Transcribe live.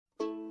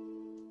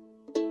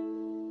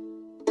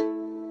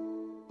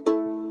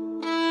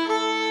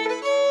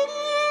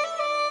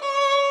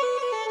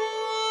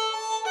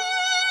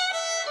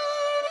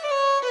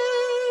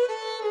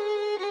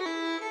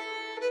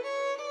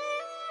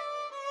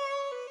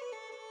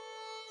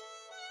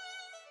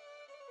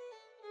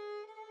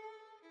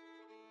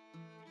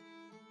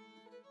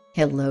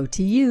Hello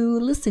to you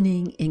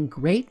listening in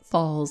Great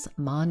Falls,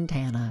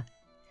 Montana.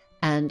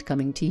 And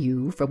coming to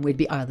you from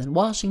Whidbey Island,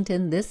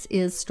 Washington, this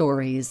is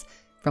Stories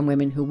from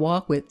Women Who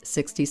Walk with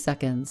 60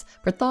 Seconds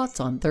for Thoughts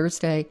on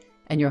Thursday,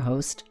 and your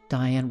host,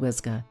 Diane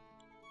Wiska.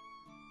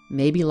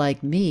 Maybe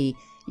like me,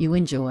 you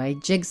enjoy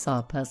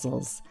jigsaw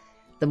puzzles.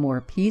 The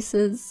more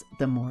pieces,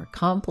 the more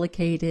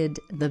complicated,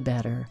 the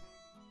better.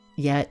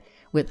 Yet,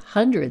 with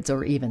hundreds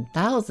or even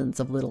thousands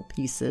of little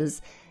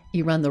pieces,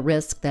 you run the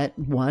risk that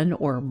one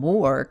or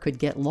more could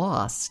get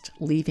lost,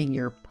 leaving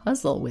your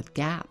puzzle with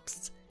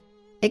gaps.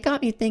 It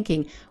got me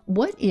thinking,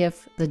 what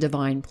if the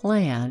divine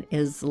plan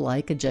is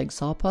like a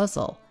jigsaw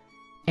puzzle,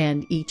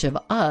 and each of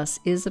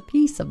us is a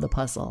piece of the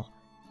puzzle?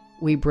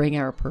 We bring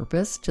our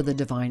purpose to the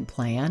divine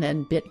plan,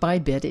 and bit by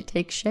bit it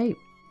takes shape.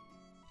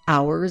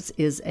 Ours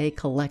is a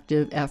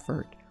collective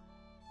effort.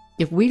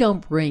 If we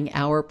don't bring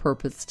our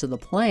purpose to the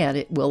plan,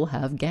 it will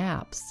have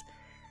gaps.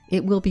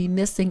 It will be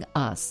missing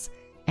us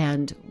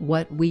and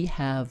what we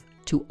have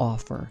to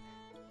offer,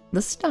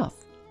 the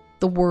stuff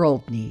the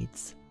world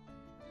needs.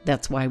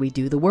 That's why we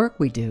do the work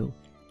we do,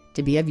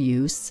 to be of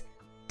use,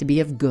 to be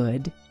of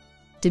good,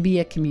 to be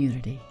a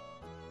community.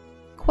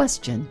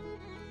 Question: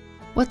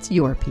 what's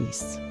your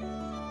piece?